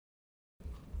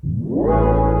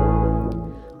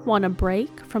Want a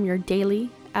break from your daily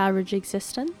average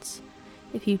existence?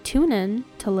 If you tune in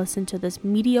to listen to this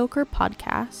mediocre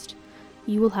podcast,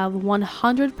 you will have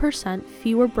 100%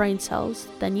 fewer brain cells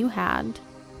than you had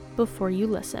before you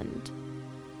listened.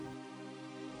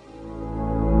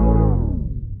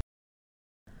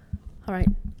 All right.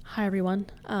 Hi, everyone.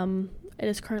 It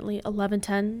is currently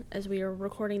 11:10 as we are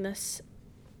recording this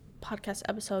podcast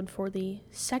episode for the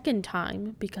second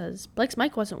time because Blake's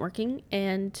mic wasn't working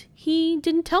and he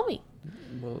didn't tell me.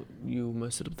 Well, you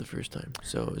messed it up the first time,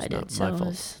 so it's not so my fault. It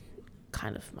was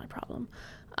kind of my problem.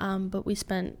 But we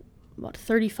spent,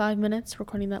 35 minutes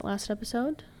recording that last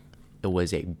episode. It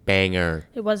was a banger.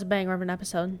 It was a banger of an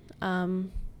episode.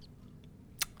 We're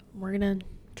going to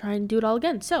try and do it all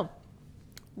again. So,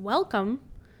 welcome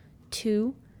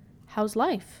to How's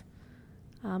Life?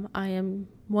 I am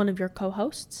one of your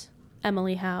co-hosts,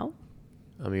 Emily Howe.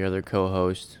 I'm your other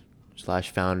co-host,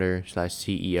 /founder,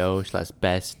 /CEO,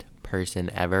 /best person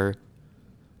ever,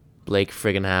 Blake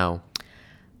friggin' Howe.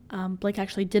 Blake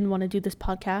actually didn't want to do this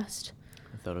podcast.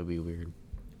 I thought it would be weird.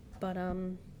 But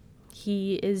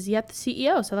he is yet the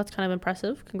CEO, so that's kind of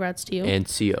impressive. Congrats to you. And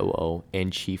COO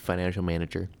and Chief Financial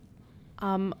Manager.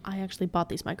 I actually bought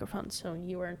these microphones, so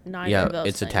you are neither of those Yeah,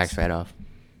 it's things. a tax write-off.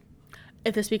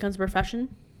 If this becomes a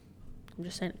profession, I'm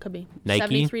just saying it could be.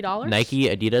 Nike, $73? Nike,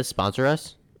 Adidas, sponsor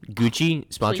us.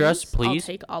 Gucci, sponsor us, please. I'll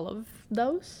take all of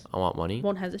those. I want money.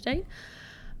 Won't hesitate.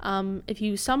 If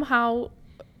you somehow,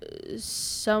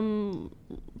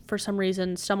 for some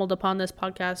reason, stumbled upon this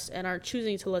podcast and are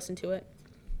choosing to listen to it,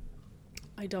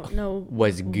 I don't know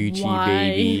Was Gucci, why.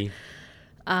 baby.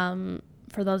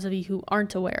 For those of you who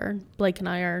aren't aware, Blake and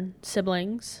I are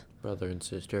siblings. Brother and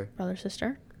sister. Brother,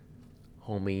 sister.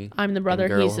 Homie. I'm the brother,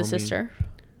 girl, he's the homie. sister.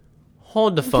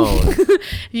 Hold the phone. If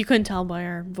you couldn't tell by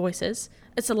our voices.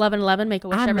 It's 11:11. Make a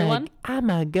wish, everyone. I'm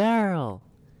a girl.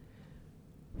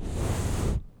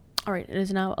 All right, it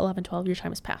is now 11:12. Your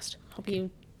time has passed. Hope you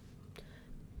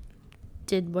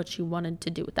did what you wanted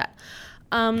to do with that.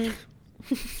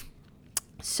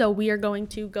 So we are going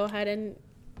to go ahead and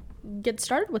get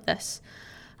started with this.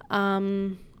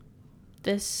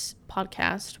 This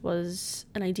podcast was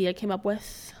an idea I came up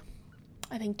with,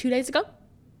 I think, 2 days ago.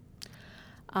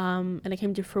 And it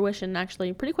came to fruition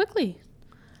actually pretty quickly.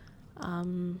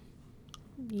 I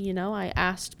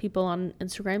asked people on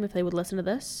Instagram if they would listen to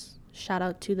this. Shout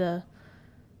out to the,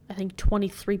 I think,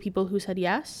 23 people who said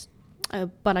yes.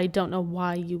 But I don't know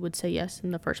why you would say yes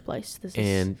in the first place.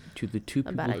 And to the two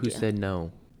people who said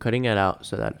no, cutting it out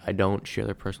so that I don't share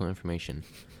their personal information.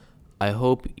 I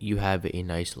hope you have a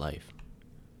nice life.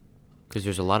 Because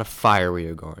there's a lot of fire where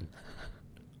you're going.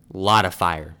 A lot of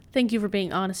fire. Thank you for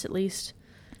being honest, at least.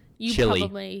 You Chili.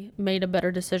 probably made a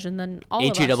better decision than all of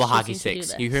us. Double hockey choosing to do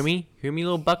sticks. this. You hear me? Hear me,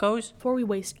 little buckos? Before we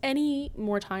waste any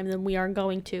more time than we are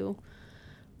going to,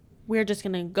 we're just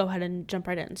going to go ahead and jump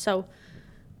right in. So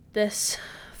this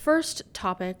first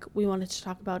topic we wanted to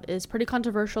talk about is pretty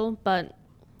controversial, but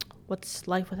what's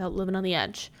life without living on the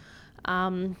edge?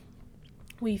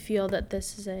 We feel that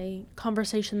this is a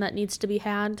conversation that needs to be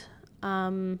had.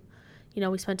 We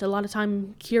spent a lot of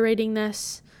time curating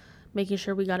this, making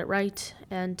sure we got it right.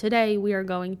 And today we are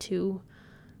going to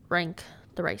rank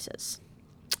the races.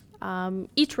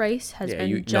 Each race has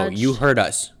been judged. No, you heard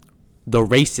us. The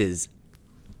races.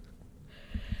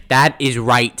 That is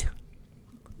right.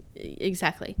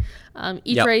 Exactly.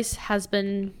 Each race has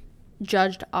been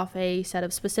judged off a set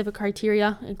of specific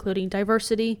criteria, including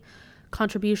diversity,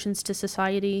 contributions to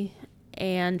society,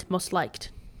 and most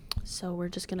liked. So we're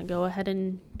just going to go ahead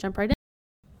and jump right in.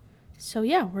 So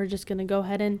yeah, we're just going to go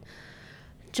ahead and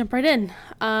jump right in.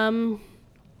 Coming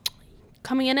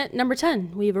in at number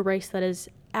 10, we have a race that is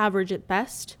average at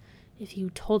best. If you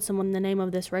told someone the name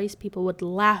of this race, people would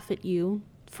laugh at you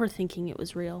for thinking it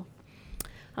was real.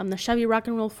 The Chevy Rock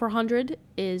and Roll 400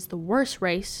 is the worst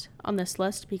race on this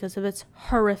list because of its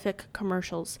horrific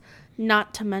commercials.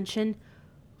 Not to mention,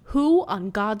 who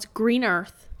on God's green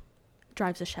earth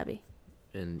drives a Chevy?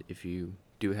 And if you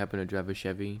do happen to drive a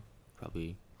Chevy,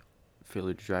 probably failed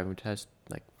your driving test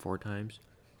like 4 times,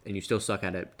 and you still suck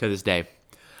at it to this day.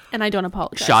 And I don't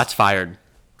apologize. Shots fired.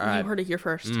 All You right. heard it here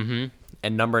first. Mm-hmm.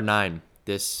 And number 9,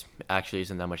 this actually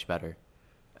isn't that much better.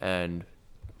 And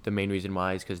the main reason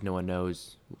why is because no one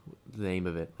knows the name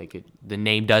of it. The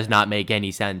name does not make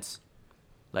any sense.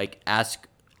 Ask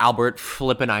Albert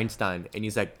flippin' Einstein, and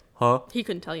he's like, huh? He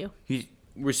couldn't tell you.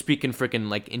 We're speaking freaking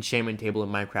enchantment table in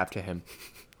Minecraft to him.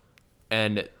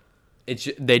 And it's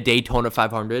the Daytona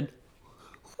 500.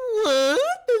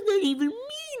 What does that even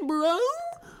mean, bro?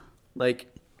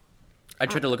 I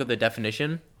tried to look up the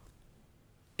definition.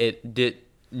 It did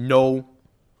no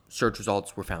search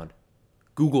results were found.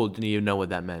 Google didn't even know what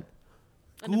that meant.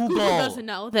 And if Google doesn't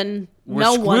know, then We're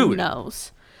no one screwed.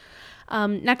 knows.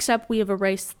 Next up, we have a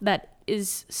race that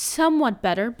is somewhat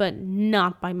better, but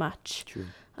not by much. True.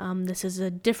 This is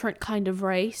a different kind of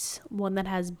race, one that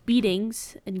has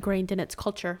beatings ingrained in its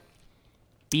culture.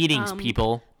 Beatings,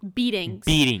 people. Beatings.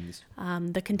 Beatings.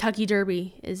 The Kentucky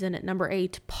Derby is in at number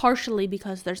 8, partially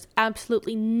because there's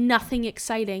absolutely nothing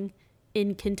exciting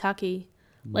in Kentucky.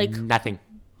 Like, Nothing.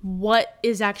 what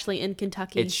is actually in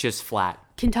Kentucky? It's just flat.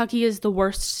 Kentucky is the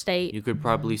worst state. You could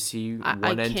probably see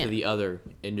one end to can't. the other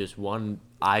in just one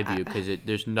eye view because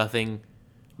there's nothing,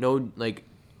 there's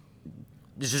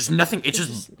just nothing. It's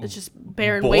just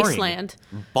barren boring. wasteland.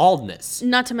 Baldness.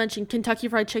 Not to mention Kentucky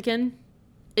Fried Chicken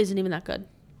isn't even that good.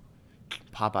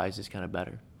 Popeyes is kind of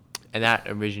better, and that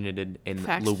originated in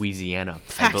Facts. Louisiana,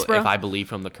 Facts, bro. if I believe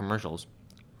from the commercials.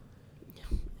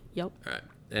 Yep. All right,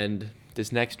 and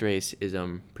this next race is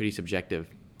pretty subjective.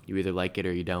 You either like it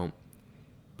or you don't.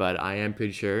 But I am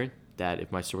pretty sure that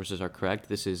if my sources are correct,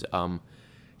 this is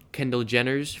Kendall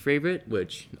Jenner's favorite,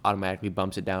 which automatically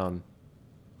bumps it down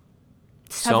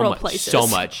Several places. So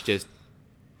much. Just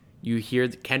you hear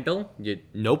Kendall,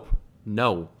 nope,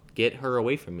 no, get her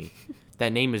away from me.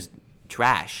 That name is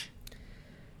trash.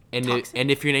 And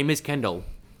if your name is Kendall,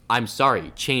 I'm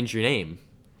sorry, change your name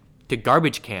to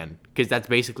Garbage Can, because that's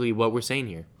basically what we're saying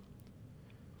here.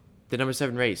 The number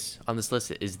 7 race on this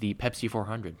list is the Pepsi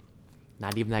 400.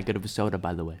 Not even that good of a soda,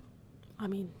 by the way. I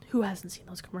mean, who hasn't seen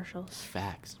those commercials?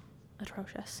 Facts.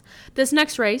 Atrocious. This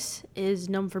next race is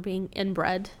known for being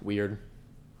inbred, Weird.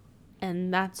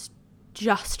 and that's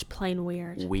just plain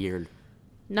weird. Weird.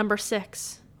 Number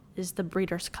 6 is the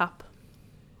Breeders' Cup.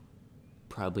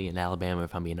 Probably in Alabama,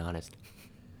 if I'm being honest.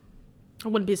 I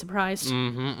wouldn't be surprised.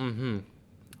 And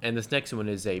this next one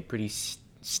is a pretty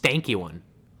stanky one.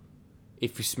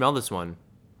 If you smell this one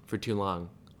for too long,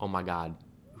 oh my God,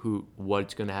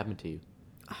 what's going to happen to you?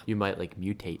 You might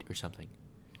mutate or something.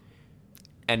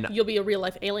 And You'll be a real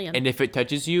life alien. And if it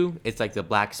touches you, it's like the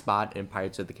black spot in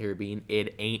Pirates of the Caribbean.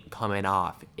 It ain't coming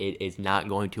off. It is not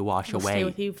going to wash It'll away. stay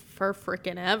with you for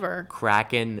freaking ever.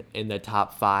 Kraken in the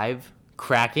top 5.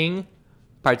 Cracking.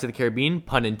 Pirates of the Caribbean,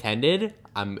 pun intended.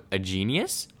 I'm a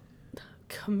genius.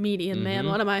 Comedian, man.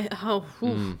 What am I? Oh,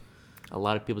 oof. A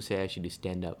lot of people say I should do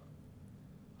stand up.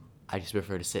 I just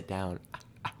prefer to sit down.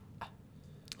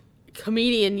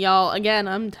 Comedian, y'all. Again,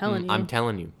 I'm telling you. I'm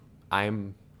telling you.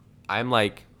 I'm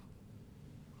like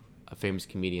a famous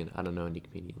comedian. I don't know any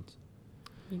comedians.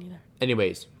 Me neither.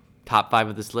 Anyways, top 5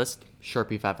 of this list,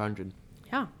 Sharpie 500.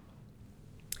 Yeah.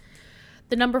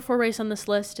 The number 4 race on this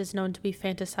list is known to be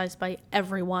fantasized by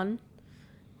everyone,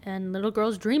 and little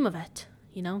girls dream of it,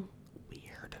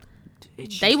 Weird.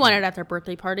 They want it at their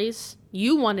birthday parties.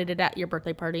 You wanted it at your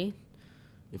birthday party.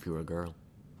 If you were a girl.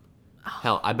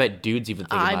 Hell, I bet dudes even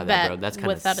think about that, bro. That's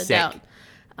kind of sick. Without a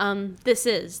doubt. This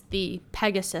is the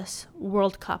Pegasus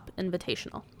World Cup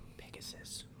Invitational.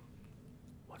 Pegasus.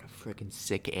 What a freaking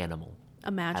sick animal.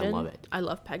 Imagine. I love it. I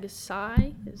love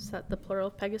Pegasi. Is that the plural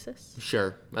of Pegasus?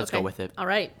 Sure. Let's go with it. All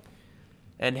right.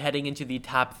 And heading into the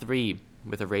top 3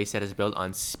 with a race that is built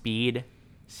on speed,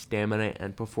 stamina,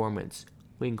 and performance.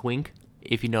 Wink, wink,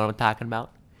 if you know what I'm talking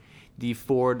about. The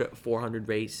Ford 400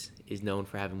 race is known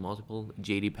for having multiple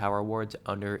JD Power Awards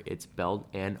under its belt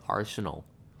and arsenal.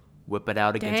 Whip it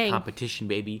out against competition,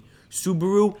 baby.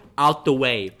 Subaru out the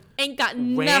way. Ain't got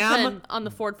nothing on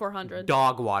the Ford 400.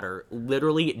 Dog water.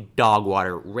 Literally dog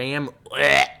water. Ram.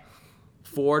 Bleh.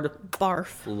 Ford.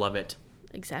 Barf. Love it.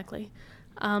 Exactly.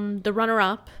 The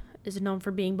runner-up is known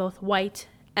for being both white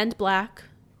and black.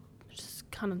 Which is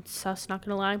kind of sus, not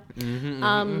going to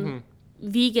lie.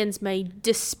 Vegans may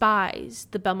despise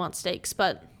the Belmont Stakes,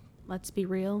 but let's be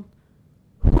real.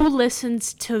 Who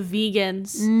listens to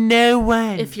vegans? No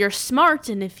one. If you're smart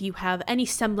and if you have any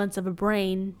semblance of a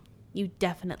brain, you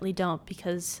definitely don't,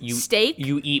 because steak,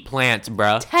 You eat plants,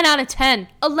 bruh. 10 out of 10,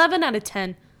 11 out of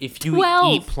 10, If you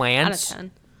 12 eat plants, out of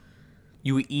 10.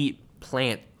 you eat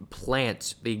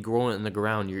plants. They grow in the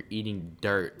ground. You're eating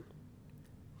dirt.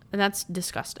 And that's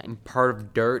disgusting. Part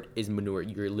of dirt is manure.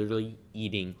 You're literally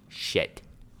eating shit.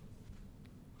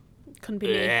 Couldn't be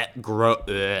me.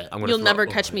 You'll never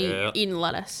catch me eating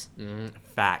lettuce.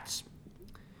 Facts.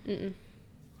 And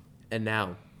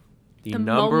now, the The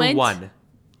number moment 1.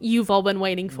 You've all been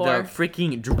waiting for. The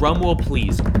freaking drumroll,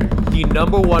 please. The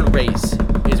number 1 race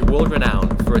is world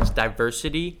renowned for its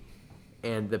diversity,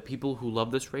 and the people who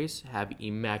love this race have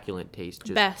immaculate taste.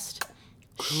 Just Best.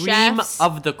 cream Chef's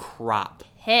of the crop.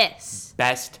 Piss.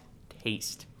 Best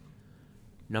taste.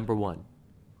 Number 1,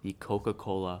 the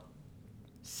Coca-Cola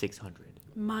 600.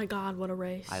 My God, what a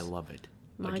race. I love it.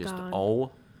 My God.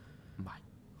 Oh my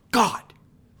God.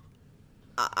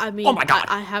 I mean, Oh my God.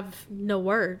 I have no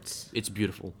words. It's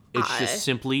beautiful. It's just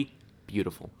simply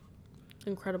beautiful.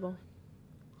 Incredible.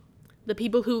 The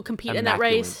people who compete in that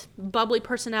race, bubbly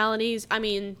personalities. I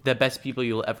mean, the best people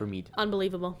you'll ever meet.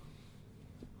 Unbelievable.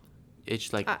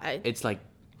 It's like it's like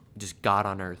just God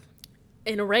on earth.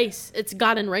 In a race, it's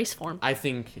God in race form. I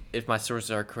think if my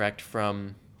sources are correct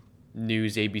from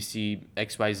News ABC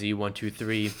XYZ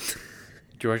 123,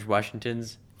 George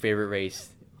Washington's favorite race.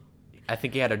 I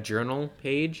think he had a journal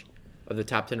page of the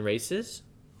top 10 races.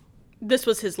 This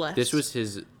was his list. This was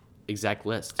his exact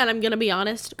list. And I'm going to be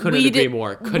honest. Couldn't agree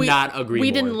more. Could not agree more.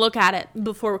 We didn't look at it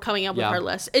before coming up with our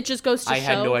list. It just goes to show. I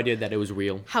had no idea that it was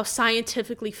real. How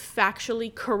scientifically,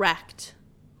 factually correct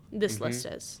this list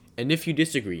is. And if you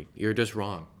disagree, you're just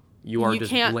wrong. You are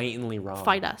just blatantly wrong.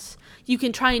 Fight us. You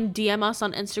can try and DM us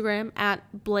on Instagram at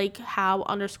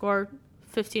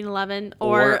BlakeHow_1511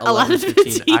 or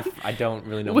 1115. I don't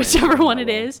really know. Whichever one it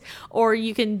is. Or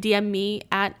you can DM me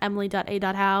at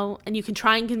emily.a.how, and you can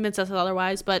try and convince us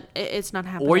otherwise, but it's not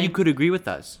happening. Or you could agree with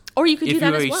us. Or you could do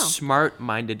that as well. If you're a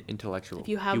smart-minded intellectual,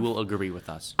 you will agree with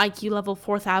us. IQ level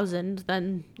 4,000,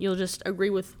 then you'll just agree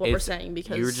with what we're saying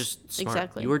because you're just smart.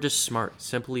 Exactly. You're just smart.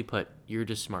 Simply put, you're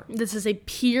just smart. This is a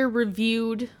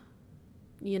peer-reviewed,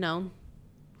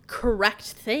 correct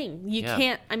thing. You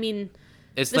can't. I mean,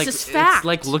 this is fact. It's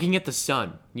like looking at the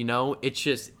sun. It's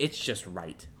just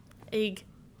right.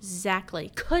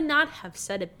 Exactly. Could not have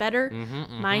said it better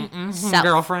myself.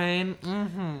 Girlfriend.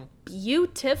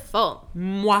 Beautiful.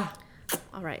 Mwah.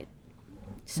 All right.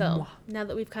 So now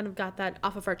that we've kind of got that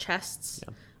off of our chests,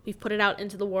 we've put it out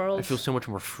into the world. I feel so much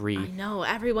more free. I know.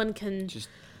 Everyone can just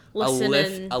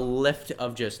listen. A lift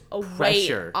of just a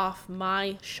pressure weight off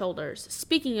my shoulders.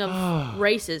 Speaking of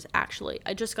races, actually,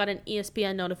 I just got an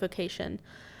ESPN notification.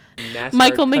 NASCAR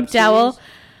Michael Cup McDowell Series?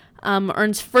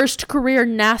 Earns first career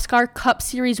NASCAR Cup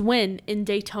Series win in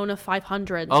Daytona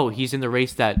 500. Oh, he's in the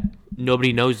race that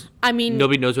nobody knows. I mean,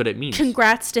 nobody knows what it means.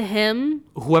 Congrats to him.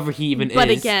 Whoever he even is. But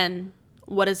again,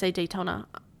 what is a Daytona?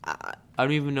 I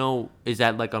don't even know. Is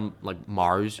that like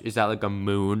Mars? Is that like a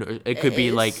moon? Or it could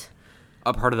be like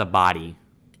a part of the body.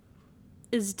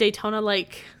 Is Daytona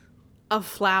like a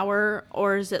flower,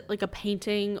 or is it like a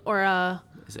painting, or a?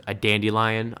 Is it a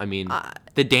dandelion? I mean,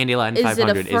 the dandelion 500 is it a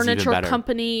even better. furniture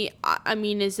company? I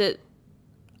mean, is it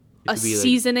a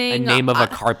seasoning? Like a name of a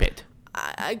carpet.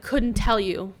 I couldn't tell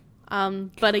you.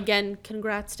 But again,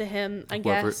 congrats to him. I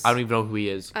guess. I don't even know who he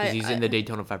is because he's in the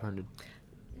Daytona 500.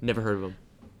 Never heard of him.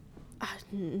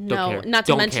 No, not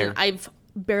to mention I've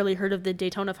barely heard of the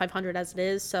Daytona 500 as it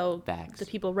is. So Facts. The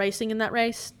people racing in that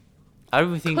race,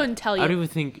 couldn't tell you. I don't even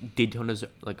think Daytona's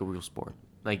like a real sport.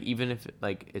 Like even if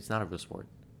it's not a real sport,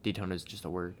 Daytona is just a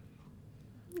word.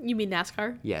 You mean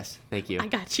NASCAR? Yes, thank you. I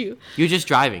got you. You're just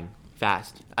driving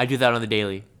fast. I do that on the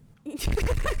daily.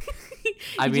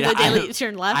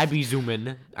 Turn left. I be zooming.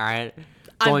 All right,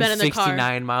 going I've been in the 69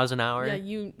 car. miles an hour. Yeah,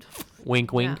 you.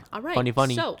 Wink, wink. Yeah. All right.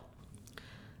 Funny. So,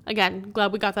 again,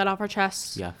 glad we got that off our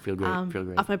chests. Yeah, feel great.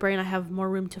 Off my brain, I have more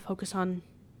room to focus on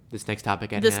this next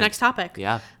topic. Next topic.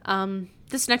 Yeah.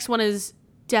 This next one is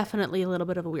definitely a little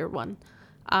bit of a weird one.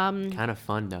 Kind of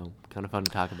fun though. Kind of fun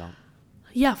to talk about.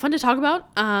 Yeah, fun to talk about.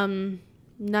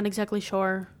 Not exactly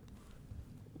sure.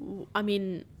 I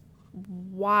mean,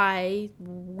 why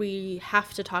we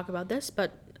have to talk about this,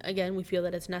 but again, we feel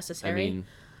that it's necessary. I mean,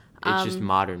 it's just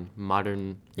modern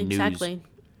news. Exactly.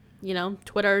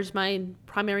 Twitter's my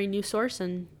primary news source,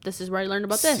 and this is where I learned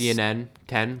about this. CNN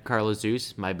 10, Carla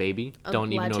Zeus, my baby.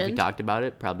 Don't even know if he talked about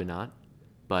it. Probably not,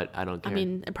 but I don't care. I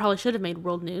mean, it probably should have made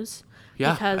world news.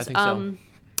 Yeah, because, I think so.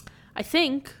 I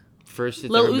think first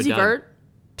Lil Uzi Vert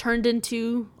turned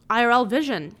into IRL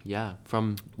Vision. Yeah,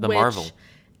 from the Marvel.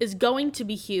 Is going to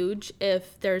be huge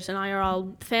if there's an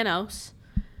IRL Thanos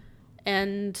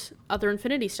and other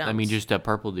Infinity Stones. I mean, just a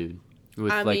purple dude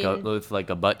with like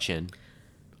a butt chin.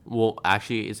 Well,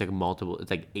 actually, it's like multiple. It's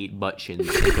like 8 butt chins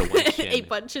into one chin. 8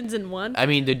 butt chins in one. I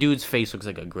mean, the dude's face looks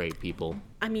like a grape. People.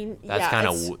 I mean,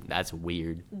 that's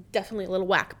weird. Definitely a little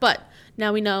whack. But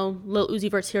now we know Lil Uzi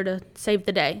Vert's here to save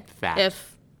the day. Fact.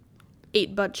 If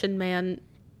 8 butt chin man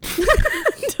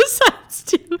decides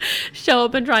to show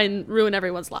up and try and ruin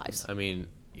everyone's lives. I mean,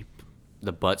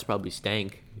 the butts probably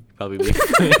stank. Probably be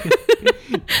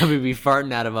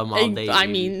farting out of them all day. I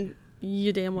mean,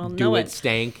 you damn well know it. Do it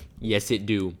stank? Yes, it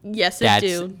do. Yes, it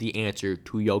do. That's the answer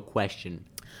to your question.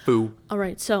 Foo. All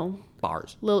right, so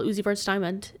bars. Lil Uzi Vert's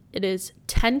diamond. It is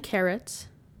 10 carats.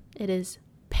 It is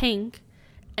pink,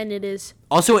 and it is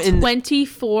also in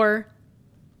 $24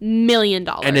 million.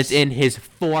 And it's in his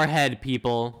forehead,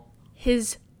 people.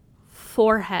 His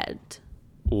forehead.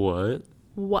 What?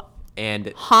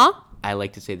 And Huh? I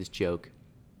like to say this joke.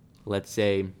 Let's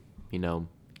say,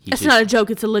 It's not a joke.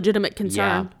 It's a legitimate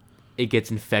concern. it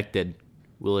gets infected.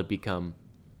 Will it become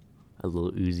a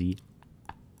little Uzi?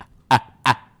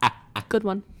 Good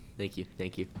one. Thank you.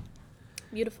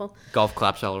 Beautiful. Golf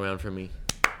claps all around for me.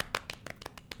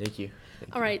 Thank you.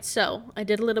 All right, so I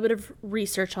did a little bit of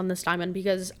research on this diamond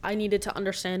because I needed to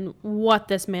understand what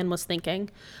this man was thinking.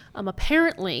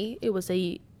 Apparently, it was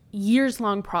a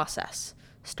years-long process.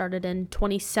 Started in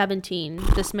 2017.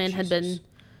 This man had been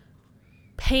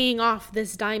paying off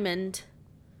this diamond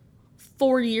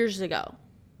 4 years ago.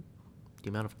 The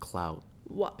amount of clout.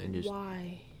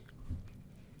 Why?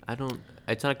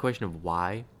 It's not a question of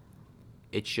why.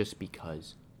 It's just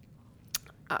because.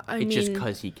 It's just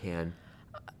because he can.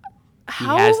 He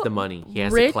How has the money. He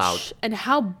has the rich clout. and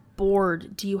how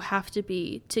bored do you have to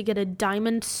be to get a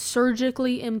diamond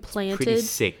surgically implanted Pretty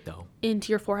sick, though.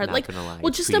 into your forehead? Not Like, gonna lie, well,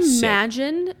 it's just pretty sick.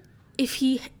 imagine if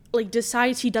he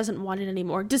decides he doesn't want it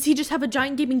anymore. Does he just have a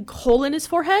giant gaping hole in his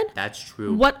forehead? That's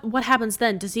true. What happens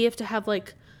then? Does he have to have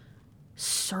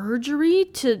surgery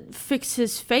to fix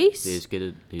his face?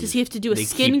 Does he have to do a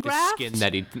skin graft? The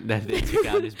skin that they took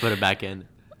out, just put it back in.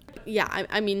 Yeah,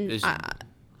 I mean, It's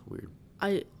weird.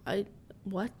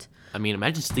 what? I mean,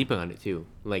 imagine sleeping on it too.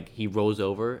 Like he rolls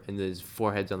over and his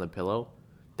forehead's on the pillow.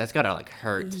 That's gotta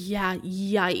hurt. Yeah,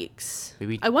 yikes.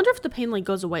 Maybe- I wonder if the pain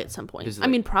goes away at some point. Does, I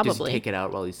mean, Does probably. he take it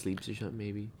out while he sleeps or something?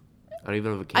 Maybe. I don't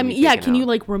even know if it can. I mean, be yeah. taken Can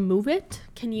you out. remove it?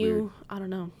 Can you? Weird. I don't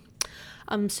know.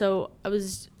 So I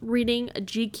was reading a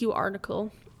GQ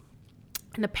article,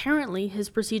 and apparently his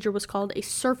procedure was called a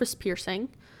surface piercing,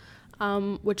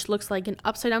 which looks like an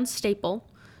upside down staple.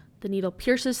 The needle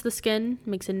pierces the skin,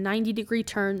 makes a 90-degree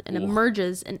turn, and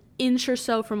emerges an inch or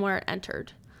so from where it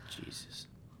entered. Jesus.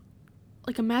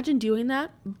 Imagine doing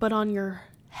that, but on your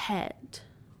head,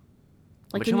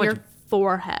 But in how your much-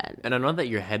 forehead. And I know that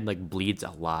your head bleeds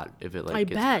a lot if it I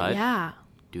gets bet, cut. yeah.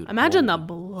 Dude, Imagine the holy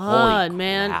blood,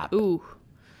 man. crap. Ooh.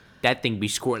 That thing be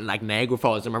squirting like Niagara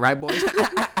Falls. Am I right, boys?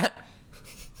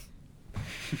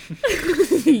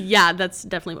 Yeah, that's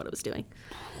definitely what it was doing.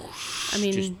 I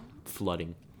mean, just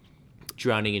flooding,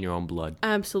 drowning in your own blood.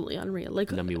 absolutely unreal.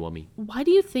 Nummy wummy. Why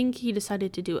do you think he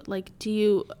decided to do it?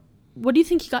 What do you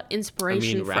think he got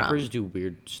inspiration rappers from? do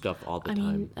weird stuff all the I time.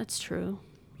 mean, that's true.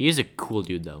 He is a cool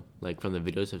dude though. From the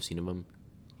videos I've seen of him,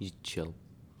 he's chill.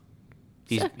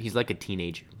 He's like a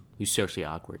teenager who's socially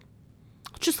awkward.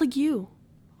 Just like you.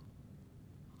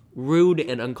 Rude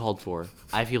and uncalled for.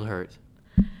 I feel hurt.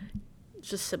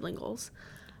 Just sibling goals.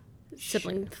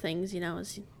 Sibling things,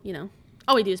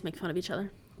 all we do is make fun of each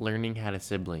other. Learning how to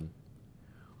sibling.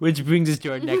 Which brings us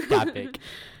to our next topic.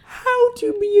 How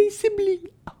to be a sibling.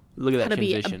 Look at that How to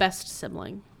be transition. a best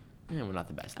sibling. Yeah, we're not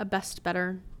the best. A best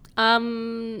better.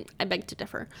 I beg to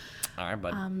differ. All right,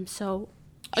 bud. So,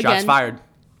 Shots again, fired.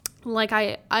 like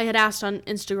I had asked on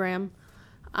Instagram,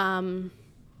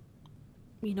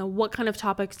 what kind of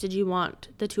topics did you want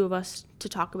the two of us to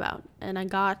talk about? And I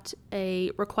got a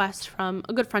request from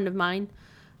a good friend of mine.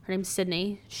 Her name's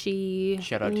Sydney. She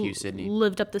Shout out to you, Sydney.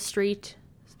 Lived up the street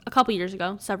several years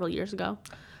ago.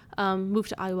 Moved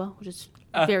to Iowa, which is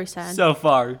very sad. So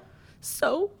far.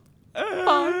 So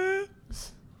far.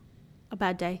 A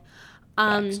bad day.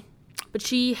 Facts. But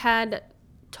she had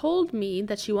told me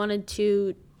that she wanted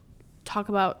to talk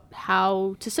about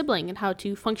how to sibling and how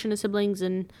to function as siblings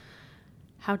and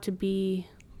how to be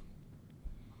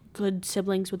good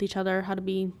siblings with each other, how to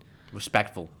be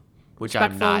Respectful. Which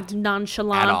respectful, I'm not.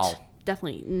 nonchalant. at all.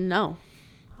 Definitely no.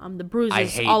 The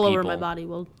bruises hate all over my people. body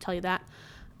will tell you that.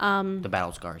 The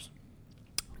battle scars.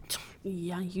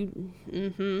 Yeah, you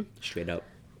Straight up.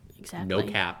 exactly. No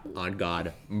cap. On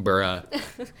God. Bruh.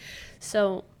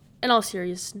 So, in all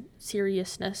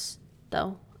seriousness,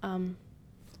 though,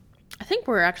 I think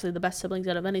we're actually the best siblings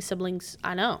out of any siblings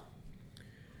I know.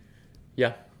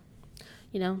 Yeah.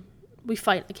 We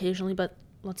fight occasionally, but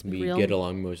let's be We real. get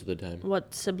along most of the time.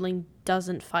 What sibling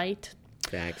doesn't fight?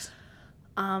 Facts.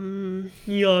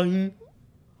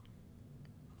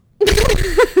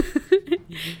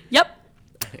 Yep.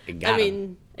 Got I him.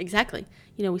 mean, exactly.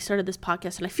 We started this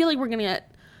podcast, and I feel like we're going to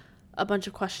get a bunch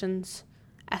of questions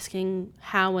asking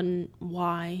how and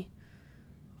why.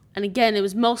 And again, it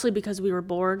was mostly because we were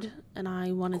bored, and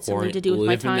I wanted something to do with my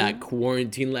Living time. that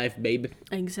quarantine life, baby.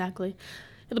 Exactly.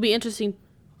 It'll be interesting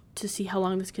to see how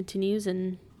long this continues,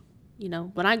 and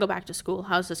when I go back to school,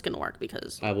 how's this going to work?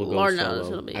 Because I will go Lord solo. knows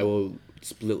it'll be. I will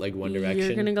split like One Direction.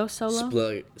 You're gonna go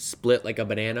solo? Split like a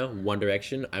banana, One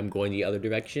Direction. I'm going the other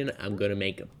direction. I'm gonna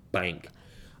make bank.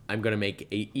 I'm gonna make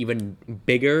a even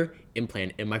bigger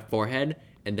implant in my forehead,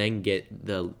 and then get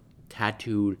the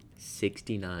tattooed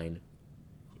 69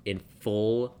 in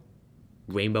full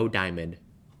rainbow diamond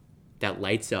that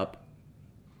lights up.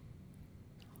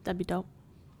 That'd be dope.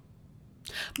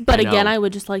 But I again, know. I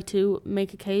would just like to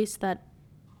make a case that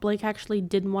Blake actually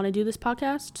didn't want to do this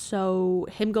podcast, so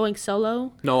him going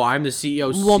solo No, I'm the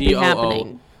CEO, won't be COO,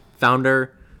 happening.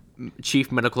 founder,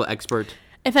 chief medical expert,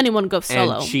 If anyone goes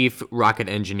solo, and chief rocket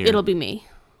engineer. it'll be me.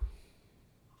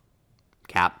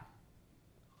 Cap.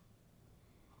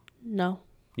 No.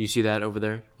 You see that over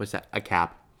there? What's that? A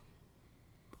cap.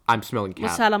 I'm smelling cap.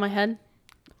 What's that on my head?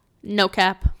 No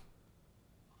cap.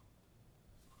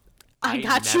 I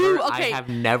got you. Okay. I have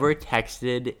never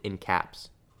texted in caps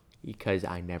because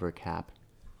I never cap.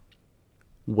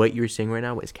 What you're saying right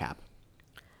now is cap.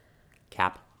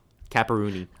 Cap.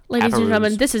 Caparoonie. Ladies and Caparoos.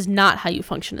 gentlemen, this is not how you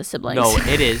function as siblings. No,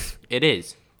 it is. It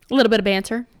is. A little bit of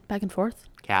banter, back and forth.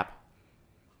 Cap.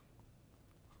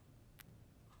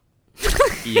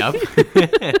 Yup.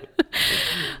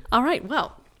 All right,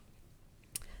 well,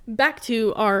 back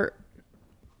to our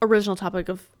original topic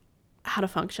of how to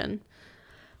function.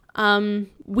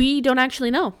 We don't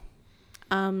actually know.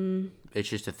 It's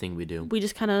just a thing we do. We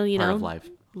just kind of, Part of life.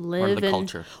 live Part of the in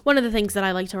culture. One of the things that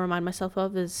I like to remind myself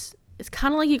of is it's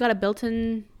kind of like you got a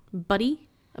built-in buddy,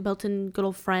 a built-in good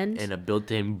old friend. And a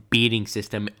built-in beating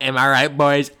system. Am I right,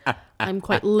 boys? I'm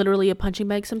quite literally a punching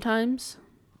bag sometimes.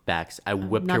 Backs. I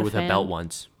whipped not her a with a fan. belt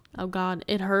once. Oh God,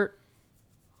 it hurt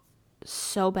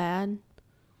so bad.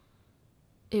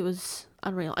 It was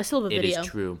unreal. I still have a It video. is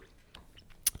true.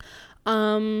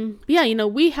 Yeah,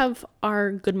 we have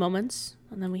our good moments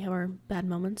and then we have our bad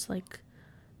moments, like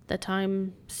that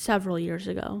time several years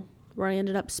ago where I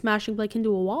ended up smashing Blake into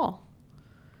a wall.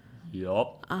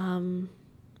 Yup. A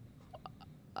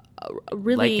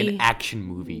really Like an action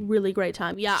movie. really great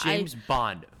time. Yeah, James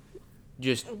Bond.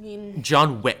 Just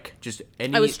John Wick. Just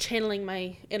any. I was channeling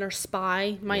my inner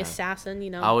spy, my assassin,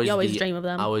 you always dream of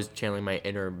them. I was channeling my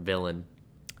inner villain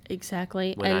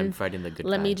Exactly. when and I'm fighting the good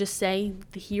let guy. me just say,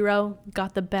 the hero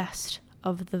got the best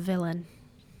of the villain.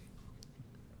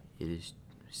 It is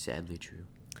sadly true.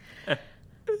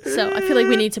 So I feel like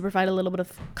we need to provide a little bit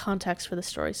of context for the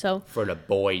story. So, For the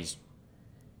boys.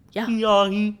 yeah.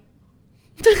 Yahi.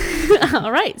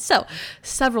 All right. So,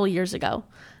 several years ago,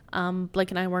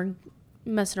 Blake and I were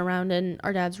messing around in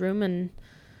our dad's room, and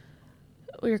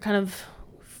we were kind of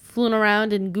fooling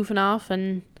around and goofing off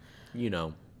and You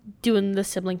know. doing the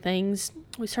sibling things.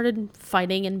 We started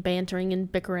fighting and bantering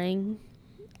and bickering,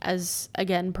 as,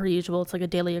 again, per usual. It's like a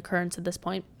daily occurrence at this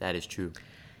point. That is true.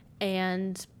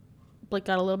 And Blake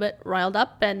got a little bit riled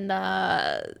up and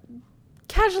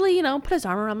casually, put his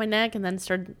arm around my neck and then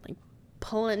started like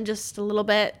pulling just a little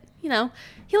bit. He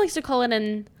likes to call it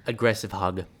an Aggressive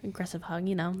hug. aggressive hug.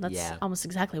 That's Yeah. almost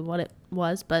exactly what it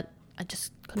was, but I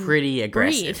just couldn't Pretty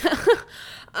aggressive.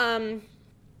 breathe.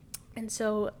 And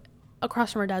so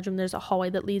across from our dad's room, there's a hallway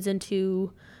that leads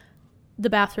into the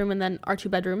bathroom and then our two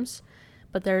bedrooms.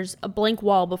 But there's a blank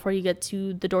wall before you get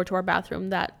to the door to our bathroom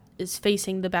that is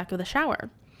facing the back of the shower.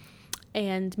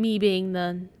 And me being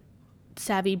the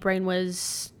savvy,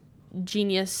 brainwhiz,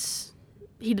 genius,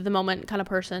 heat of the moment kind of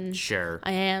person Sure.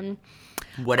 I am,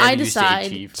 Whatever I you say, decide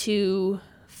Chief. to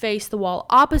face the wall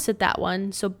opposite that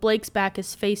one. So Blake's back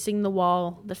is facing the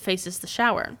wall that faces the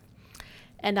shower.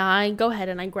 And I go ahead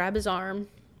and I grab his arm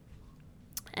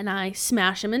and I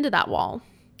smash him into that wall.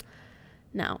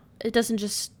 Now, it doesn't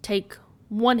just take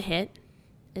one hit,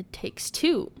 it takes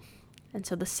two. And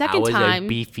so the I second was time a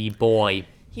beefy boy.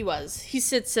 he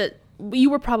sits at, you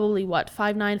were probably what,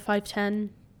 5'9", 5'10"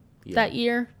 that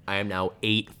year? I am now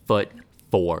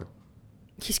 8'4".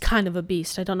 He's kind of a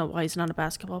beast. I don't know why he's not a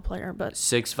basketball player, but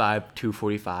 6'5",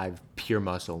 245, pure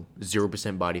muscle,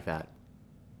 0% body fat.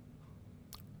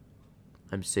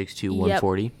 I'm 6'2",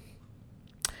 140.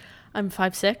 I'm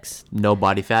 5'6". No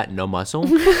body fat, no muscle.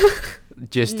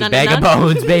 Just a None of bag of none.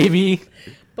 bones, baby.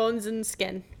 Bones and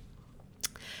skin.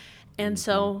 And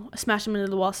so I smashed him into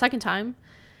the wall a second time,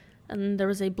 and there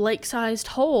was a Blake-sized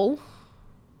hole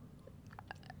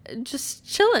just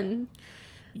chilling.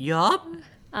 Yup.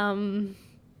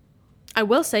 I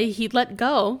will say he let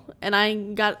go, and I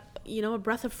got, a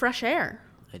breath of fresh air.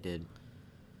 I did. is-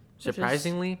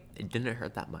 Surprisingly, it didn't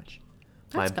hurt that much.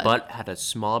 My That's good. butt had a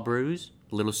small bruise,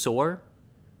 a little sore,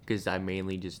 because I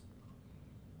mainly just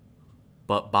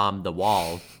butt bombed the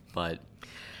wall, but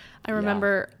I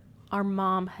remember our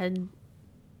mom had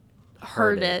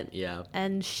heard it, Yeah.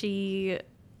 and she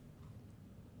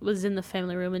was in the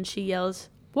family room, and she yells,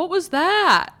 "What was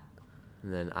that?"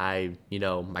 And then I,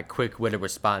 my quick-witted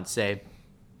response say,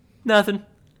 nothing.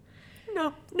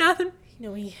 No, nothing. He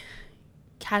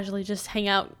casually just hang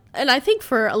out. And I think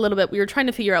for a little bit we were trying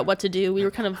to figure out what to do. We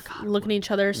were kind of looking at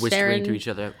each other, Whispering staring to each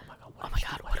other. Oh my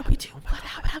god, what do we do?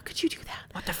 How could you do that?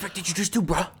 What the frick did you just do,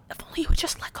 bro? If only you would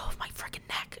just let go of my freaking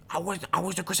neck. I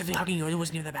was aggressively hugging you. It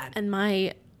wasn't even that bad. And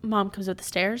my mom comes up the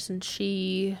stairs and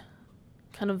she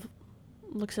kind of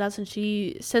looks at us and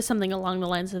she says something along the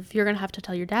lines of, you're going to have to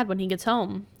tell your dad when he gets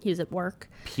home. He's at work.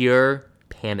 Pure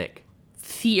panic.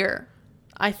 Fear,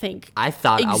 I think. I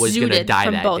thought I was going to die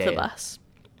from that both day. of us.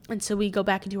 And so we go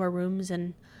back into our rooms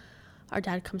and our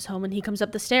dad comes home and he comes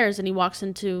up the stairs and he walks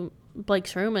into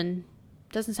Blake's room and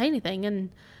doesn't say anything, and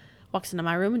walks into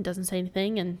my room and doesn't say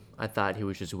anything. And I thought he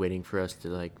was just waiting for us to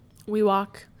like. We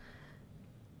walk,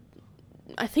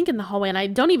 I think, in the hallway, and I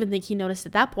don't even think he noticed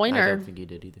at that point. I don't think he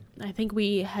did either. I think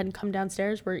we had come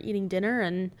downstairs, we're eating dinner,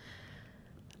 and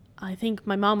I think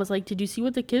my mom was like, did you see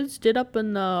what the kids did up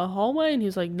in the hallway? And he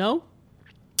was like, no.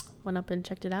 Went up and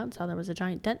checked it out and saw there was a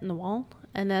giant dent in the wall.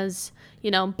 And as,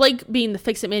 you know, Blake, being the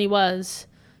fix-it man he was,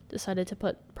 decided to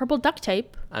put purple duct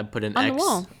tape I put an on X the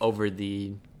wall. over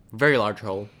the very large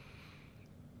hole.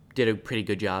 Did a pretty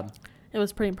good job. It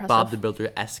was pretty impressive. Bob the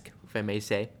Builder-esque, if I may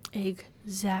say.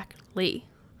 Exactly.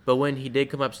 But when he did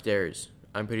come upstairs,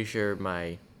 I'm pretty sure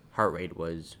my heart rate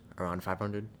was around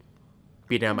 500.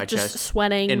 Beating out my Just chest.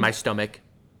 sweating. In my stomach.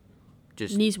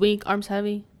 Just Knees weak, arms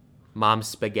heavy. mom's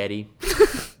spaghetti.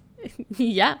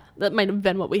 Yeah, that might have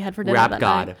been what we had for dinner Rap that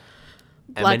God. night.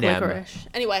 Black Eminem. licorice.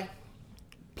 Anyway.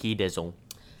 P Dizzle.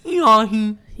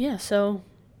 Yeah, so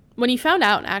when he found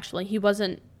out, actually, he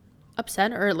wasn't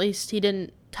upset, or at least he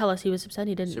didn't tell us he was upset.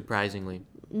 He didn't. Surprisingly.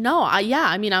 No,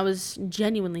 I mean, I was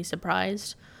genuinely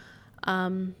surprised.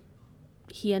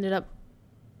 He ended up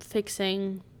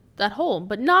fixing that hole,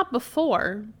 but not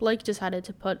before Blake decided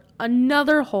to put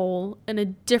another hole in a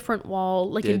different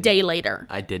wall like a day later.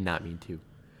 I did not mean to.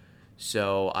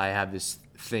 So I have this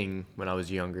thing when I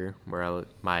was younger where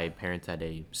my parents had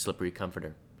a slippery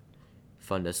comforter.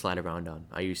 Fun to slide around on.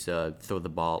 I used to throw the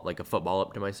ball, like a football,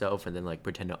 up to myself and then like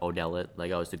pretend to Odell it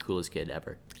like I was the coolest kid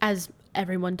ever. As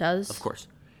everyone does. Of course.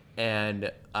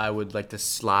 And I would like to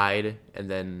slide and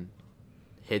then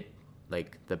hit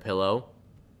like the pillow.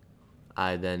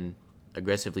 I then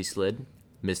aggressively slid,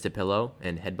 missed the pillow,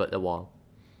 and headbutt the wall.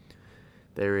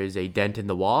 There is a dent in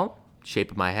the wall,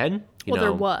 shape of my head.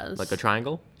 There was. Like a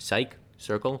triangle, psych,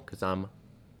 circle, because I'm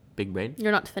big brain.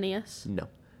 You're not Phineas? No.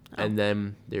 Oh. And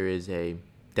then there is a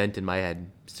dent in my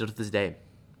head. Still to this day.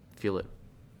 Feel it.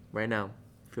 Right now.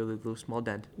 Feel the little small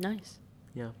dent. Nice.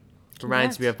 Yeah.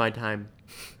 Reminds me of my time.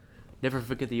 Never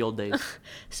forget the old days.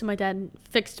 So my dad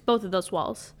fixed both of those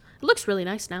walls. It looks really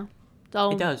nice now. It's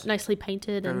all It does. nicely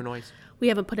painted. Very and nice. we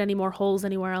haven't put any more holes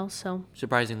anywhere else, so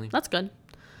Surprisingly. that's good.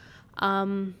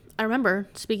 I remember,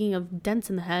 speaking of dents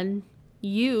in the head,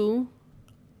 you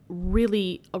a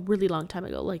really long time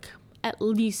ago, like at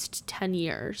least 10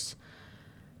 years,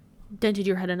 dented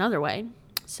your head another way.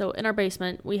 So in our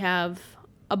basement, we have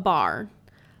a bar,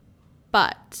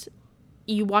 but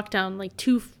you walk down like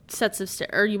two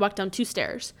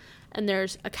stairs, and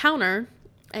there's a counter,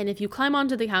 and if you climb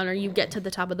onto the counter, you get to the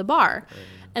top of the bar.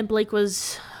 And Blake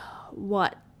was,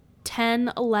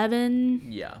 10, 11?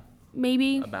 Yeah.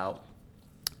 Maybe? About.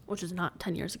 Which is not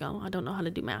 10 years ago. I don't know how to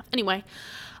do math. Anyway,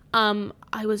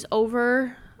 I was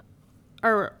over,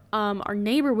 or our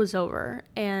neighbor was over,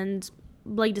 and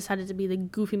Blake decided to be the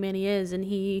goofy man he is, and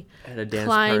he At a dance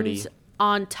climbs party.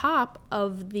 on top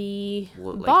of the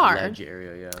Like bar. ledge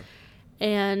area, yeah.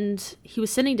 And he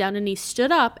was sitting down, and he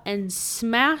stood up and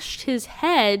smashed his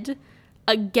head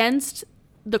against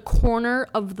the corner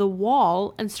of the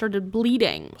wall and started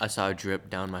bleeding. I saw a drip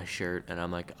down my shirt, and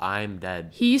I'm like, I'm dead.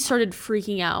 He started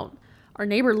freaking out. Our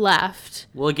neighbor left.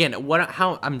 Well, again,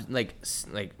 how I'm like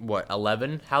what,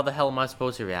 11? How the hell am I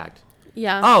supposed to react?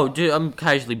 Yeah. Oh, dude, I'm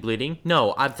casually bleeding.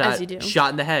 No, I've As you got do.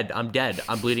 shot in the head. I'm dead.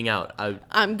 I'm bleeding out.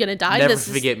 I'm gonna die. Never This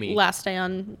forget is me. last day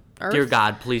on Earth. Dear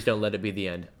God, please don't let it be the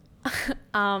end.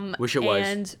 Wish it was.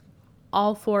 And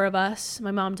all four of us,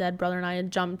 my mom, dad, brother, and I,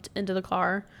 had jumped into the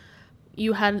car.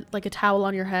 You had like a towel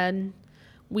on your head.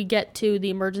 We get to the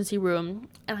emergency room,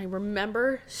 and I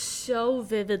remember so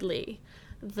vividly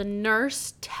the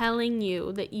nurse telling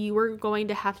you that you were going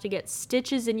to have to get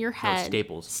stitches in your head.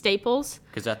 staples. Staples?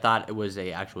 Because I thought it was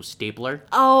a actual stapler.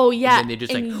 Oh, yeah. And then they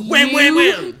just and like, wham, wham,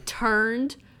 wham.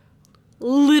 turned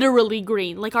literally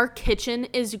green. Like, our kitchen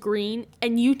is green,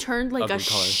 and you turned like a Ugly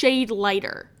color. shade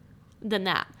lighter than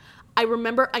that. I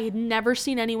remember I had never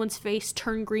seen anyone's face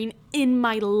turn green in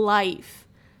my life.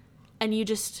 And you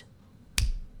just...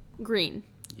 green.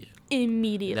 Yeah.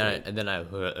 Immediately. And then I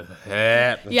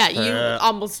Yeah, you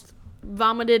almost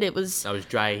vomited. It was I was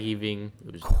dry heaving.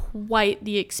 It was quite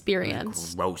the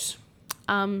experience. gross.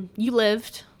 You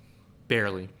lived.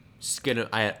 Barely.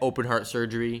 I had open heart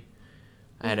surgery.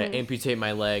 I had to amputate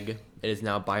my leg. It is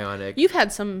now bionic. You've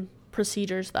had some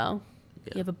procedures, though.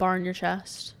 Yeah. You have a bar in your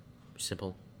chest.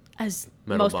 Simple. As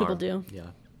Metal most bar. people do. Yeah.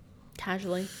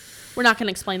 Casually. We're not going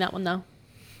to explain that one, though.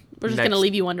 We're just going to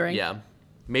leave you wondering. Yeah.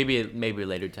 Maybe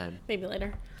later time. Maybe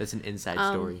later. That's an inside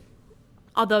story.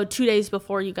 Although 2 days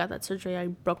before you got that surgery, I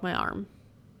broke my arm.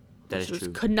 That is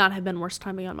true. Could not have been worse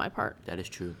timing on my part. That is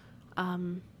true.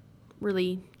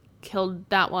 Really killed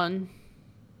that one.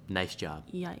 Nice job.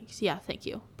 Yikes. Yeah, thank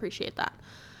you. Appreciate that.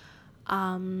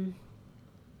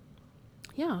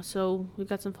 Yeah, so we've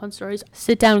got some fun stories.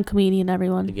 Sit down, comedian,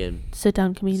 everyone. Again. Sit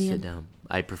down, comedian. Sit down.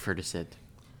 I prefer to sit.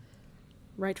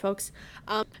 Right, folks.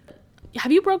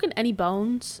 Have you broken any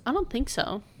bones? I don't think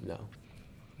so. No.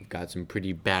 I've got some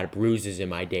pretty bad bruises in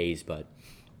my days, but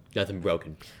nothing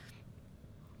broken.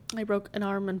 I broke an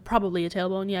arm and probably a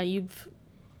tailbone. Yeah, you've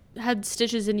had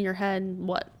stitches in your head,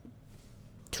 what?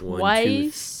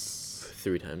 Twice? 1, 2,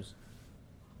 3 times.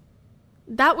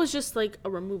 That was just like a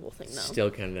removal thing, though.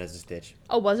 Still counted as a stitch.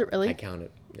 Oh, was it really? I count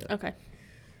it. Yeah. Okay.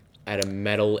 I had a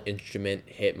metal instrument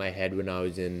hit my head when I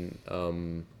was in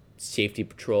safety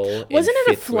patrol. Wasn't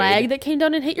it a 5th flag grade. that came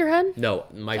down and hit your head? No,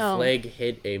 my flag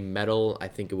hit a metal. I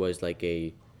think it was like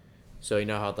a. So you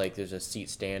know how like there's a seat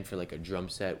stand for like a drum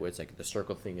set where it's like the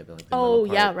circle thing and then like the metal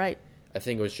part? Yeah, right. I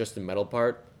think it was just the metal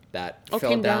part that fell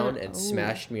came down down. and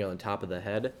smashed me on the top of the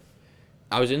head.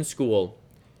 I was in school,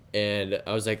 and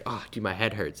I was like, "Oh, dude, my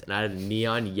head hurts." And I had a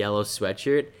neon yellow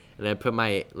sweatshirt, and I put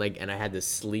my and I had the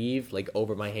sleeve like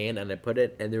over my hand, and I put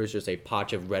it, and there was just a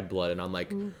patch of red blood, and I'm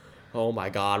like. Oh my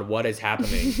God, what is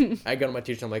happening? I go to my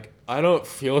teacher, I'm like, I don't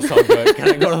feel so good. Can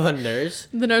I go to the nurse?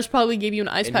 The nurse probably gave you an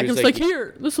ice And pack he and was was like, like-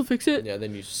 here, this will fix it. Yeah,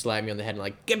 then you slap me on the head and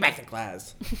like, get back to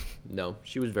class. No,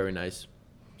 she was very nice.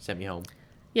 Sent me home.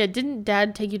 Yeah, didn't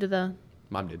Dad take you to the...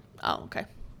 Mom did. Oh, okay.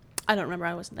 I don't remember.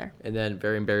 I wasn't there. And then,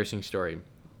 very embarrassing story.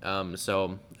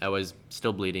 So I was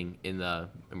still bleeding in the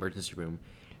emergency room.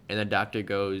 And the doctor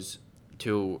goes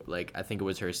to, like, I think it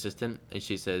was her assistant. And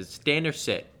she says, stand or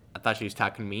sit. I thought she was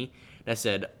talking to me. And I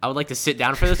said, I would like to sit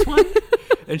down for this one.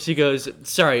 And she goes,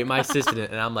 sorry, my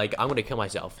assistant. And I'm like, I'm going to kill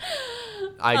myself.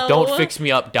 Don't fix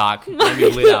me up, doc. I'm going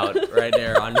to bleed out right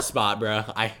there on the spot, bro.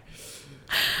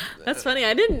 That's funny. I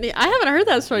haven't heard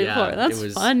that story Yeah, before. That's it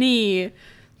was- funny.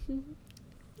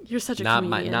 You're such a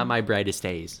comedian. Not my brightest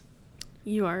days.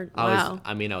 You are. Wow.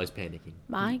 I was panicking.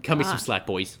 My Cut me some God. slack,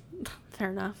 boys.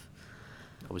 Fair enough.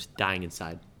 I was dying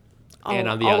inside. Oh, And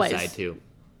on the always. outside, too.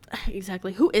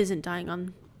 Exactly. Who isn't dying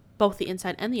on both the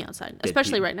inside and the outside?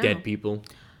 Especially right now. Dead people.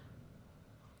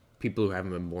 People who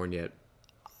haven't been born yet.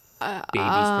 Babies,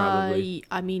 probably.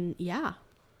 I mean, yeah.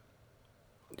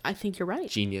 I think you're right.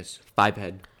 Genius. 5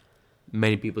 head.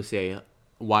 Many people say,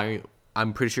 why...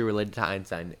 I'm pretty sure related to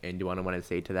Einstein. And do you want to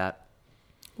say to that?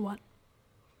 What?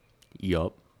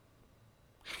 Yup.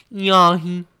 Yeah.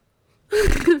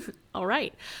 All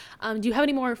right. Do you have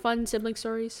any more fun sibling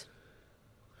stories?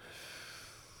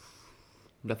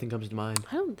 Nothing comes to mind.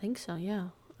 I don't think so, yeah.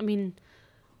 I mean,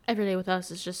 every day with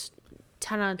us is just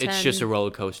 10 out of 10. It's just a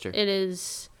roller coaster. It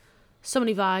is so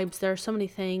many vibes. There are so many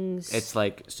things. It's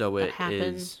like, so it happen.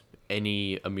 is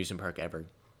any amusement park ever.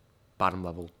 Bottom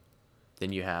level.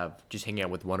 Then you have just hanging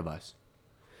out with one of us.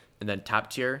 And then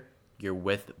top tier, you're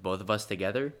with both of us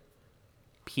together.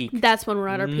 Peak. That's when we're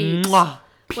at our peaks. Mwah!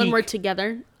 When Peak. we're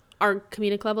together, our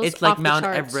comedic levels It's like off the Mount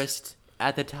charts. Everest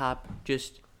at the top.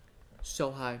 Just so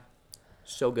high.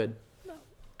 So good.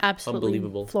 Absolutely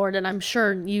Unbelievable. floored. And I'm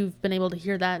sure you've been able to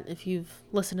hear that if you've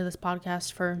listened to this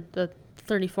podcast for the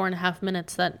 34 and a half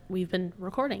minutes that we've been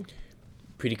recording.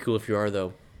 Pretty cool if you are,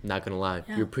 though. Not going to lie.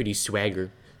 Yeah. You're pretty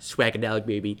swagger. Swagadelic,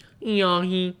 baby.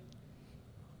 Yahi.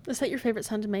 Is that your favorite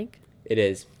sound to make? It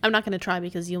is. I'm not going to try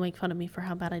because you'll make fun of me for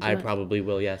how bad I do I it. probably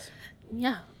will, yes.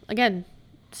 Yeah. Again,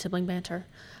 sibling banter.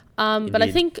 But I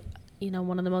Indeed. think,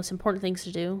 one of the most important things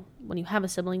to do when you have a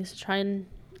sibling is to try and,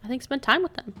 I think, spend time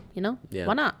with them, Yeah.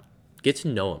 Why not? Get to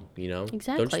know them, Don't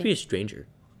Exactly. just be a stranger.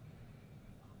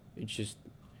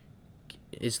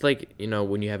 It's like,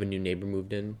 when you have a new neighbor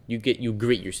moved in, you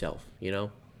greet yourself,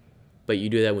 But you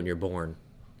do that when you're born.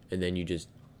 And then you just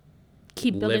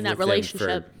Keep building live that with relationship.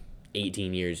 them for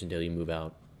 18 years until you move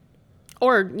out.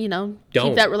 Or, keep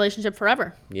Don't. that relationship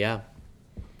forever. Yeah.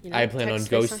 I plan on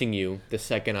text, FaceTime. ghosting you the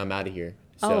second I'm out of here.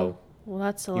 So Oh, well,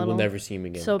 that's a you little will never see me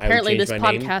again. So I will apparently change this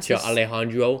my name podcast to is-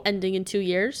 Alejandro. ending in 2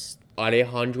 years.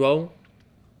 Alejandro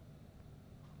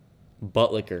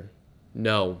Buttlicker.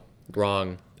 No,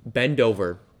 wrong. Bend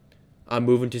over. I'm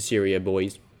moving to Syria,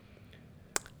 boys.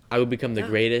 I will become the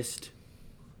greatest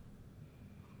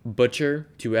butcher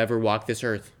to ever walk this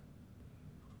earth.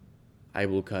 I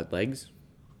will cut legs,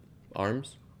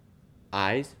 arms,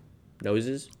 eyes,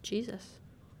 noses. Jesus.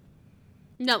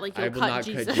 Not like I you'll will cut not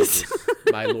Jesus. cut Jesus,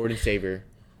 my Lord and Savior.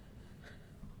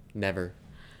 Never.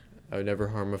 I would never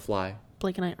harm a fly.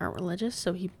 Blake and I aren't religious,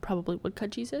 so he probably would cut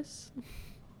Jesus.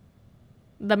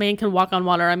 The man can walk on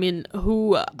water. I mean,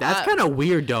 who... That's kind of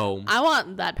weird, though. I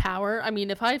want that power. I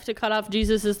mean, if I have to cut off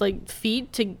Jesus's like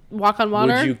feet to walk on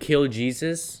water... Would you kill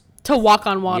Jesus? To walk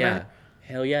on water. Yeah.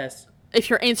 Hell yes. If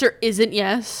your answer isn't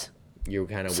yes... You're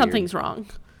kind of weird. Something's wrong.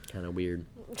 Kind of weird.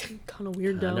 Kind of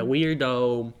weirdo. Kind of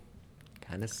weirdo.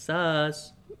 Kind of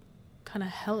sus. Kind of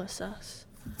hella sus.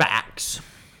 Facts.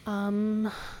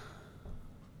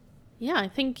 Yeah, I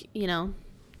think,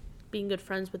 being good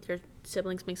friends with your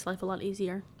siblings makes life a lot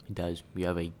easier. It does. You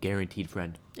have a guaranteed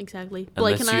friend. Exactly.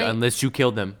 Blake Unless you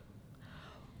killed them.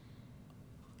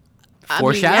 I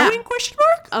Foreshadowing? yeah. Question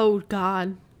mark? Oh,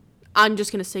 God. I'm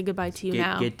just going to say goodbye to you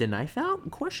now. Get the knife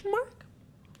out? Question mark?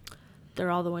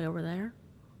 They're all the way over there.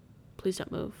 Please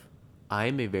don't move. I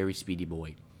am a very speedy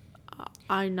boy.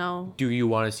 I know. Do you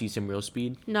want to see some real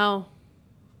speed? No.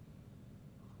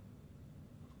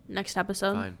 Next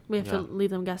episode. Fine. We have to leave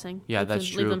them guessing. Yeah, that's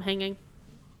true. Leave them hanging.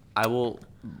 I will,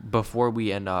 before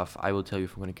we end off, I will tell you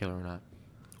if I'm going to kill her or not.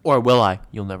 Or will I?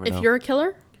 You'll never know. If you're a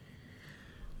killer?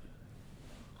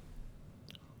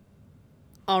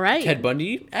 All right. Ted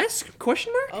Bundy-esque?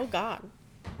 Question mark? Oh, God.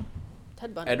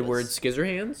 Ted Bundy Edward was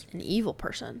Scissorhands? an evil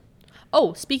person.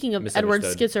 Oh, speaking of Edward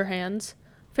Scissorhands,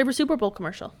 favorite Super Bowl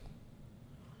commercial?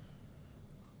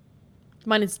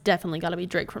 Mine has definitely got to be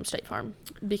Drake from State Farm,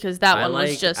 because that one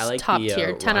was just top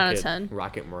tier, 10 out of 10.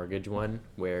 Rocket Mortgage one,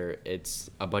 where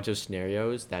it's a bunch of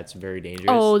scenarios that's very dangerous.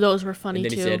 Oh, those were funny, and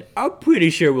then too. he said, I'm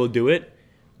pretty sure we'll do it.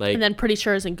 Like, and then pretty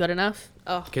sure isn't good enough.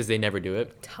 Oh, because they never do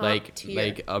it. Top tier.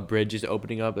 Like a bridge is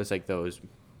opening up. It's like those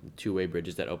two-way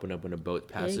bridges that open up when a boat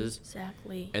passes.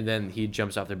 Exactly. And then he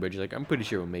jumps off the bridge like, I'm pretty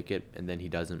sure we'll make it. And then he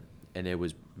doesn't. And it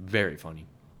was very funny.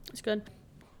 It's good.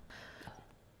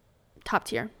 Top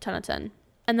tier, 10 out of 10.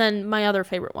 And then my other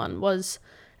favorite one was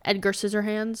Edgar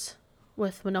Scissorhands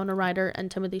with Winona Ryder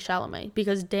and Timothy Chalamet.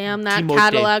 Because damn, that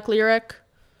Cadillac lyric.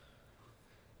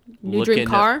 New dream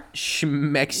car.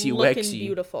 Schmexy Looking wexy.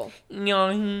 beautiful.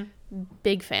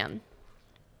 Big fan.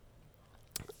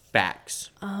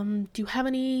 Facts. Do you have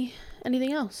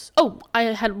anything else? Oh, I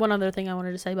had one other thing I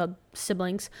wanted to say about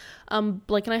siblings.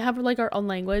 Blake and I have like our own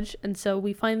language, and so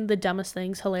we find the dumbest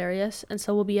things hilarious. And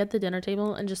so we'll be at the dinner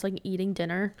table and just like eating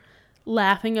dinner,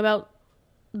 laughing about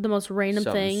the most random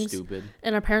things. Stupid.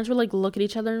 And our parents would like look at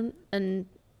each other and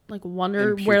like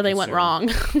wonder where they went wrong.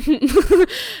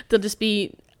 They'll just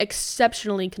be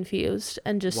exceptionally confused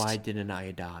and just. Why didn't I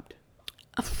adopt?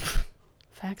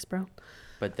 Facts, bro.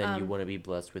 But then you want to be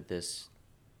blessed with this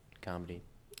comedy.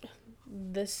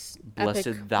 This blessed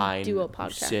epic thine duo who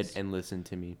podcast. sit and listen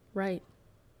to me. Right.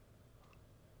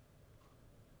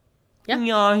 Yeah.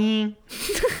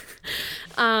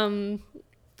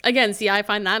 Again, see, I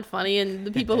find that funny, and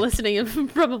the people listening are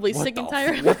probably sick and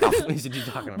tired. What the fuck is it you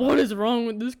talking about? What is wrong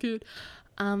with this kid?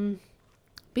 But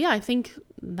yeah, I think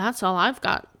that's all I've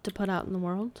got to put out in the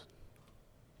world.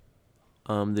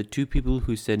 The two people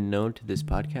who said no to this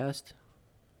podcast.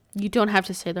 You don't have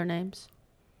to say their names.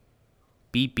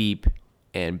 Beep beep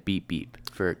and beep beep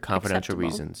for confidential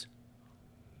reasons.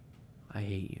 I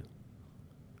hate you.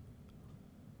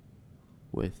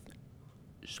 With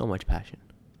so much passion.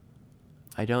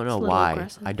 I don't know why.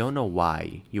 Aggressive. I don't know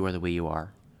why you are the way you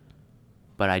are.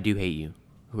 But I do hate you,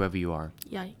 whoever you are.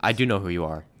 Yikes. I do know who you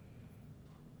are.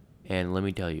 And let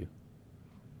me tell you,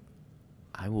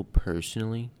 I will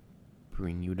personally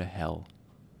bring you to hell.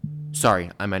 Sorry,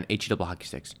 I'm on HE double hockey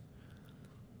sticks.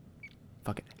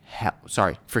 Fuck it. Hell.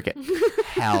 Sorry, forget.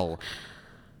 Hell.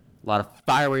 A lot of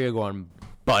fire where you're going,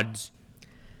 buds.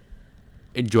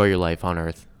 Enjoy your life on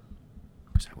Earth.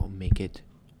 Because I will make it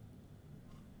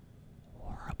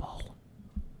horrible.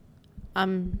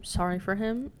 I'm sorry for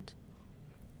him.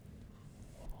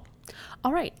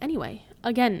 All right. Anyway,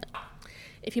 again,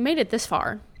 if you made it this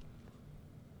far,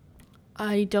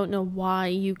 I don't know why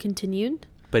you continued.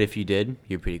 But if you did,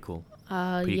 you're pretty cool.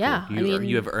 Pretty yeah. Cool.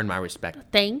 You have earned my respect.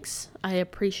 Thanks. I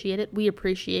appreciate it. We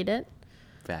appreciate it.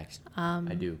 Facts.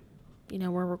 I do. You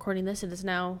know, we're recording this. It is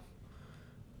now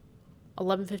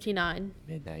 11:59.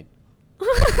 Midnight.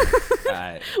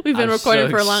 We've been recording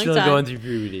for a long time. Still going through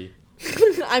puberty.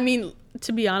 I mean,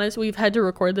 to be honest, we've had to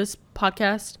record this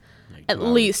podcast at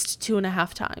least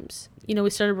 2.5 times. You know,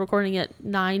 we started recording at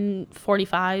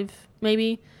 9:45,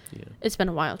 maybe. Yeah. It's been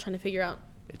a while trying to figure out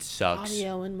It sucks.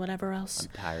 audio and whatever else. I'm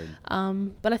tired.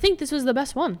 But I think this was the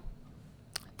best one.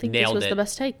 I think this was the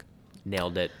best take.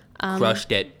 Nailed it.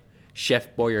 Crushed it.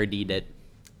 Chef Boyardee it.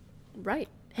 Right.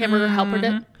 Hamburger helper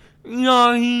dip.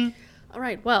 Yahi. All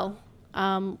right. Well,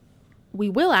 we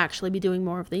will actually be doing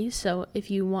more of these. So if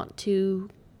you want to,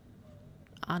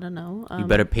 I don't know. You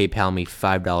better PayPal me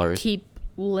 $5. Keep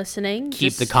listening.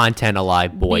 Keep the content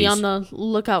alive, boys. Be on the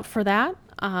lookout for that.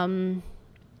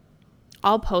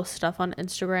 I'll post stuff on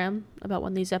Instagram about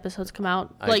when these episodes come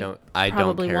out. I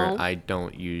don't care. Won't. I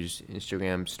don't use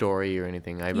Instagram story or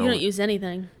anything. You don't use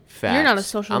anything. Facts. You're not a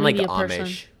social media like person.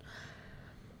 Amish,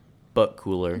 but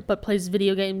cooler. But plays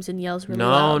video games and yells really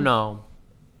loud. No.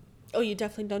 Oh, you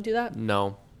definitely don't do that?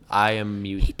 No. I am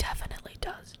mute. He definitely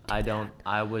does. I don't.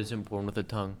 I wasn't born with a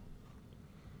tongue.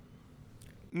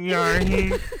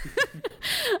 Again,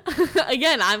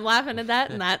 I'm laughing at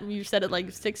that, and that you said it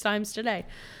like 6 times today.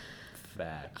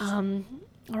 Facts. All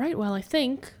right. Well, I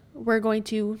think we're going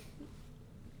to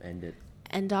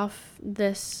end off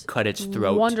this Cut its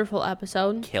throat. Wonderful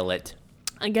episode. Kill it.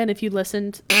 Again, if you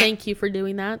listened, thank you for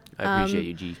doing that. I appreciate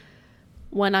you, G.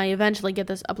 When I eventually get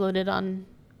this uploaded on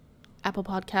Apple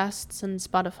Podcasts and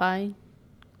Spotify,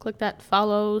 click that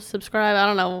follow, subscribe. I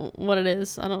don't know what it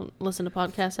is. I don't listen to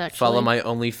podcasts, actually. Follow my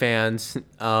OnlyFans.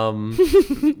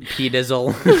 P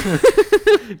Dizzle.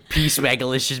 P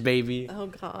Swagalicious, baby. Oh,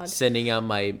 God. Sending out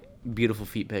my beautiful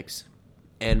feet pics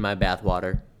and my bath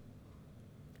water.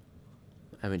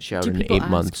 I haven't showered in 8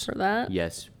 months. For that?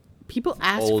 Yes. People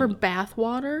ask for bath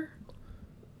water?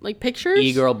 Like pictures?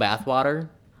 E-girl bath water.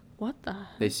 What the?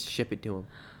 They ship it to them.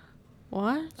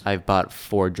 What? I've bought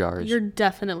 4 jars. You're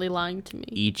definitely lying to me.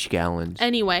 Each gallons.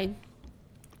 Anyway,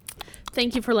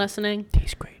 thank you for listening.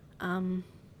 Tastes great.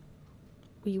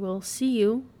 We will see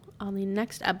you on the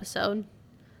next episode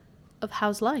of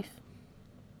How's Life.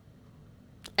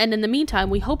 And in the meantime,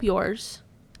 we hope yours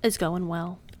is going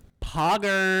well.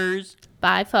 Poggers.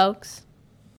 Bye, folks.